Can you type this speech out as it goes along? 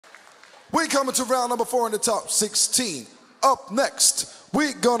We coming to round number 4 in the top 16. Up next,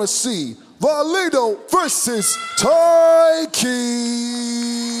 we gonna see Walido versus Taiki.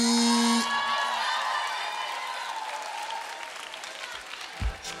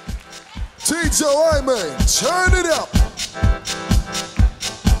 TIJO, AIMÉ, turn it up.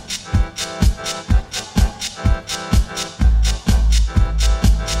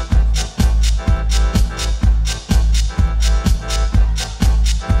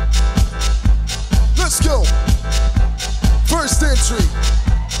 Let's go. First entry,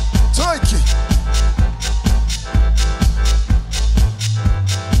 Taiki.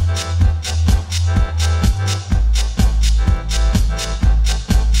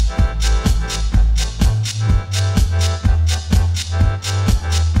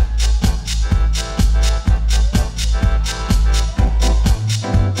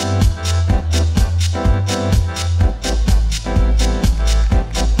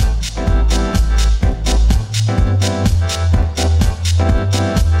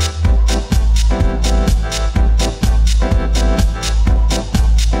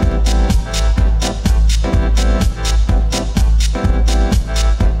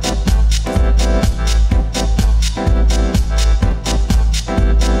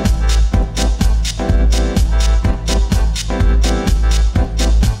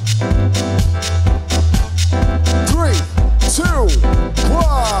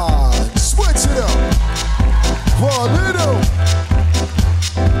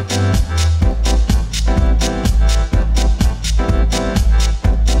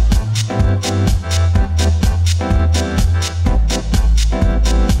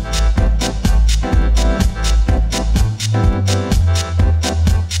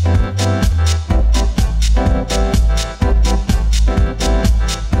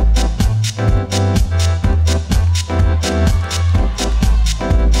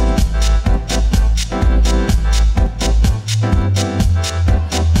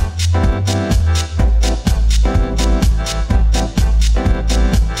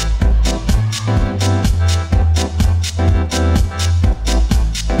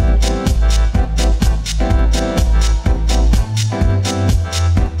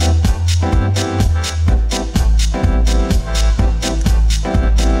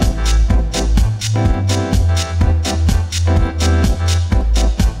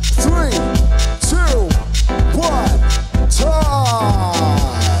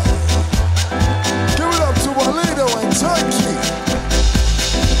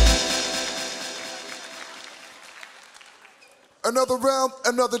 Another round,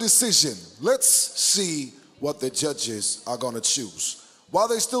 another decision. Let's see what the judges are gonna choose. While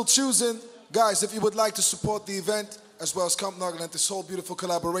they're still choosing, guys, if you would like to support the event, as well as Kampnagel and this whole beautiful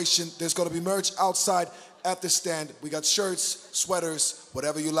collaboration, there's gonna be merch outside at the stand. We got shirts, sweaters,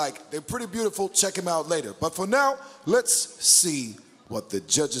 whatever you like. They're pretty beautiful, check them out later. But for now, let's see what the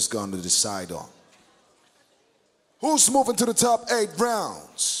judges gonna decide on. Who's moving to the top 8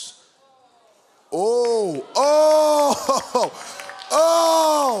 rounds? Oh,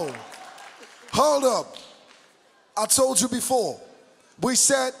 hold up. I told you before, we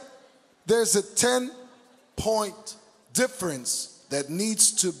said there's a 10-point difference that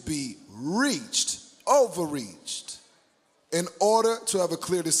needs to be overreached, in order to have a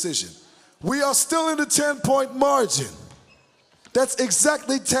clear decision. We are still in the 10-point margin. That's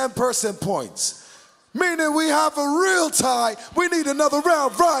exactly 10 percentage points. Meaning we have a real tie. We need another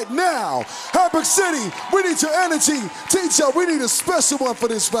round right now. Hamburg City, we need your energy. TIJO, we need a special one for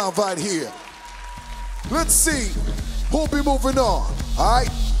this round right here. Let's see who'll be moving on. All right,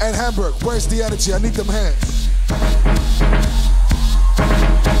 and Hamburg, where's the energy? I need them hands.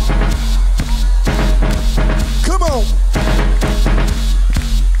 Come on.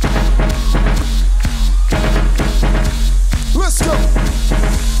 Let's go.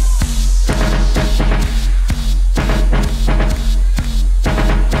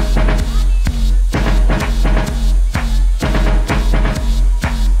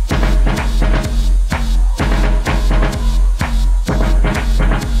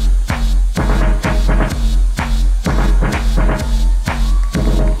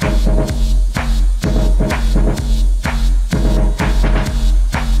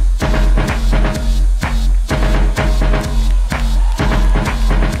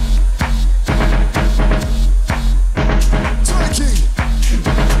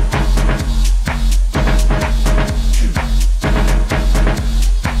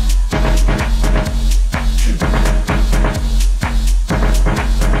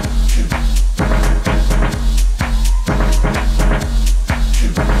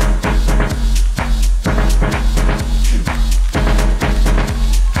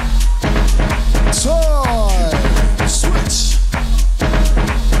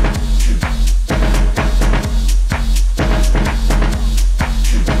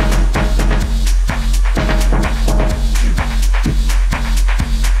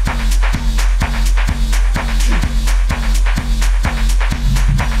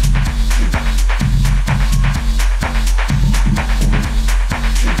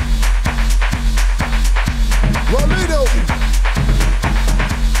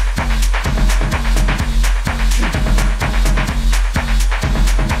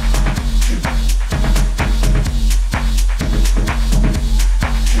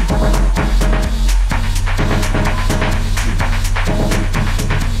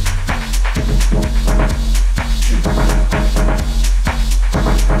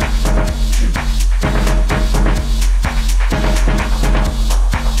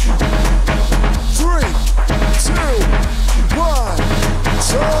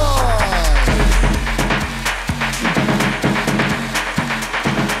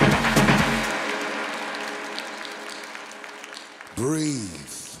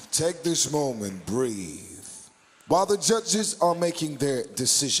 take this moment, breathe, while the judges are making their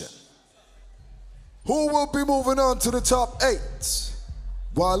decision. Who will be moving on to the top 8?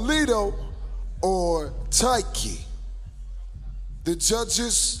 Walido or Taiki? The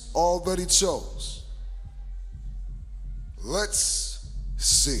judges already chose. Let's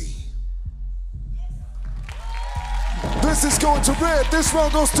see. This is going to red. This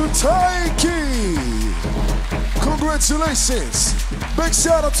round goes to Taiki. Congratulations. Big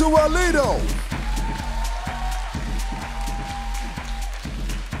shout out to Walido.